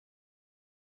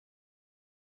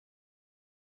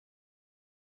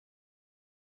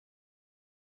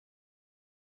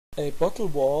A bottle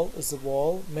wall is a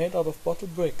wall made out of bottle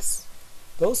bricks.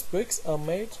 Those bricks are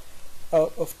made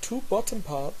out of two bottom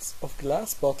parts of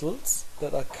glass bottles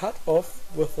that are cut off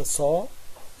with a saw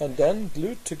and then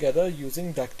glued together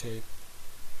using duct tape.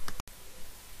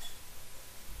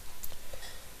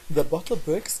 The bottle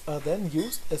bricks are then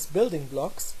used as building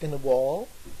blocks in a wall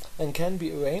and can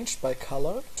be arranged by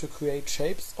color to create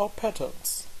shapes or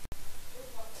patterns.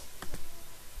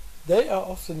 They are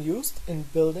often used in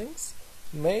buildings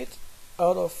made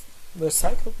out of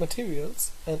recycled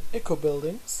materials and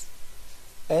eco-buildings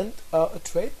and are a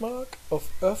trademark of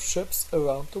Earthships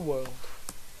around the world.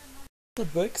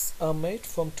 Bottle bricks are made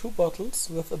from two bottles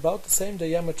with about the same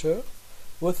diameter,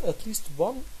 with at least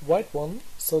one white one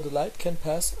so the light can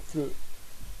pass through.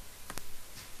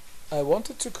 I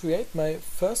wanted to create my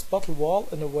first bottle wall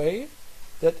in a way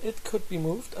that it could be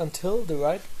moved until the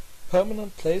right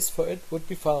permanent place for it would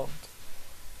be found,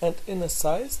 and in a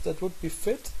size that would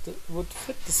fit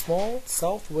the small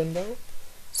south window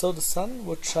so the sun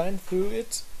would shine through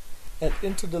it and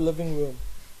into the living room.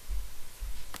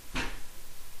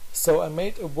 So I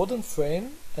made a wooden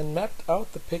frame and mapped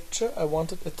out the picture I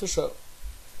wanted it to show,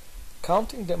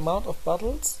 counting the amount of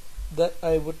bottles that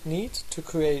I would need to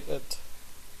create it.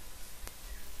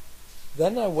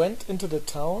 Then I went into the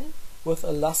town with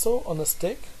a lasso on a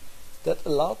stick that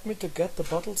allowed me to get the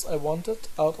bottles I wanted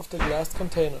out of the glass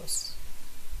containers.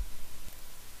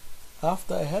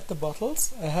 After I had the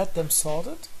bottles, I had them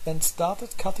sorted and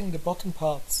started cutting the bottom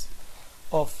parts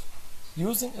off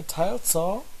using a tiled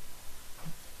saw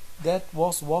that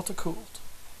was water cooled.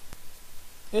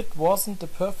 It wasn't the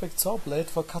perfect saw blade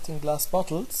for cutting glass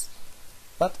bottles,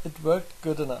 but it worked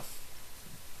good enough.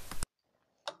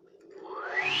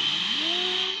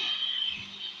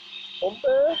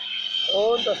 Pumpe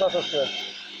und das Wassersprit.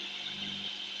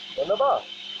 Wunderbar.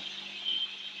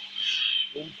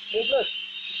 Wünscht mir Glück.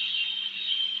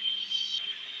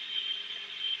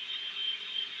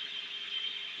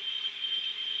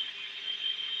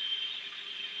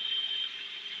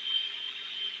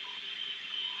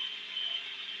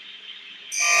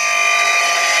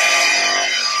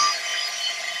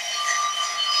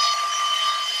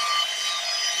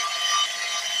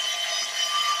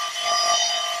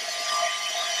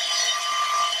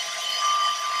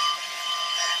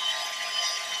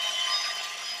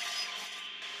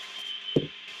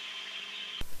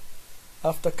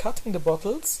 After cutting the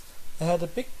bottles, I had a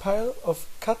big pile of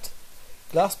cut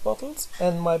glass bottles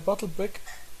and my bottle brick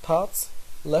parts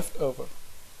left over.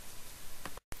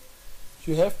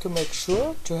 You have to make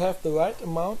sure to have the right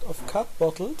amount of cut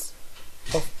bottles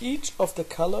of each of the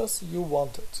colors you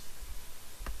wanted.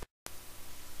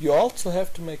 You also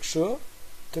have to make sure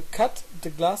to cut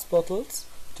the glass bottles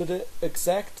to the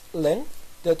exact length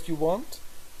that you want,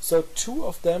 so two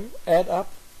of them add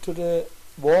up to the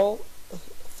wall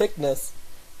thickness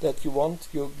that you want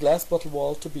your glass bottle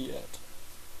wall to be at.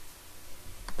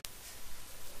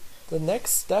 The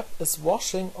next step is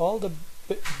washing all the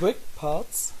brick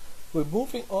parts,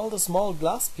 removing all the small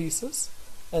glass pieces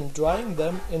and drying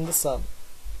them in the sun.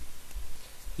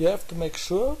 You have to make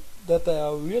sure that they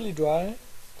are really dry,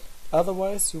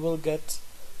 otherwise you will get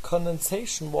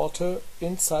condensation water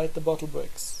inside the bottle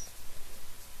bricks.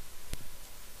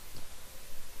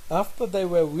 After they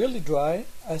were really dry,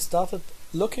 I started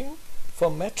looking for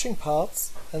matching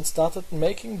parts and started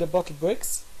making the bottle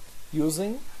bricks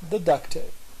using the duct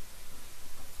tape.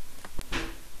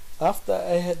 After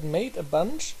I had made a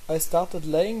bunch, I started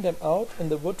laying them out in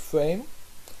the wood frame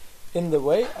in the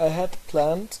way I had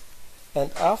planned,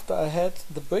 and after I had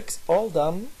the bricks all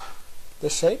done, the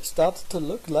shape started to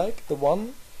look like the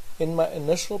one in my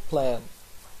initial plan.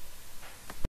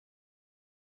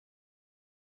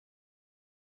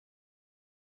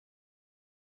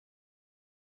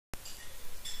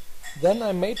 Then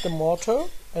I made the mortar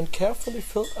and carefully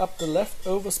filled up the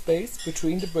leftover space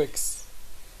between the bricks.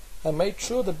 I made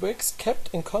sure the bricks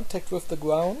kept in contact with the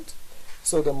ground,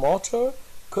 so the mortar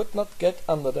could not get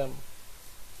under them.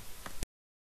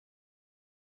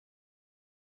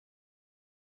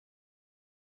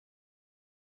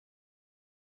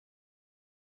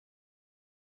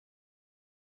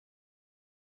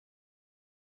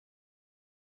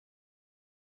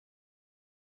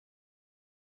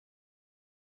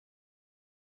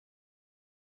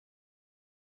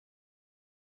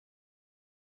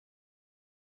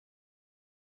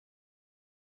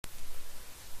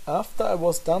 After I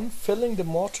was done filling the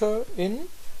mortar in,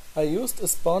 I used a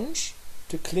sponge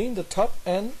to clean the top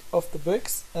end of the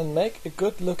bricks and make a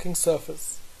good looking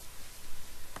surface.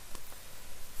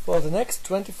 For the next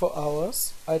 24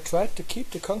 hours I tried to keep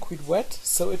the concrete wet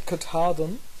so it could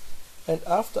harden, and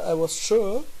after I was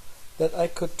sure that I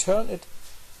could turn it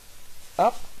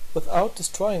up without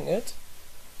destroying it,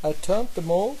 I turned the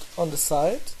mold on the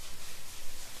side,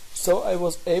 so I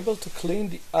was able to clean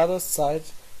the other side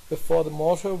before the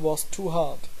mortar was too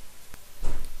hard.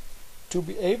 To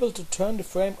be able to turn the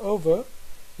frame over,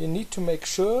 you need to make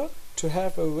sure to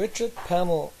have a rigid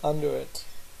panel under it.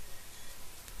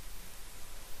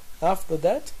 After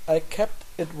that, I kept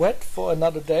it wet for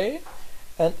another day,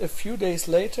 and a few days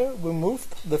later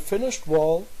removed the finished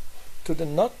wall to the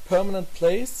not permanent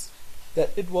place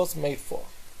that it was made for.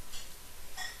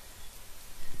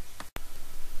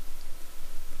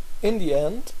 In the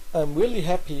end, I'm really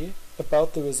happy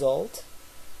about the result.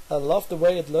 I love the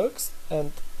way it looks,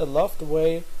 and I love the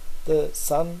way the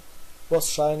sun was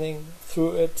shining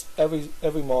through it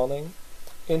every morning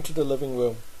into the living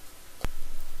room.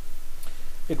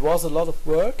 It was a lot of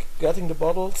work getting the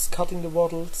bottles, cutting the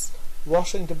bottles,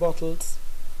 washing the bottles,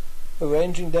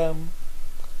 arranging them,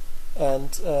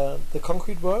 and the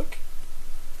concrete work,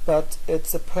 but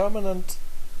it's a permanent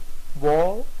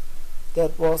wall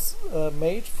that was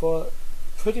made for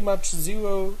pretty much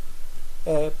zero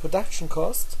production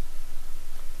cost,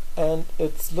 and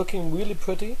it's looking really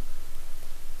pretty,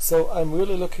 so I'm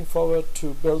really looking forward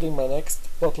to building my next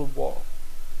bottle wall.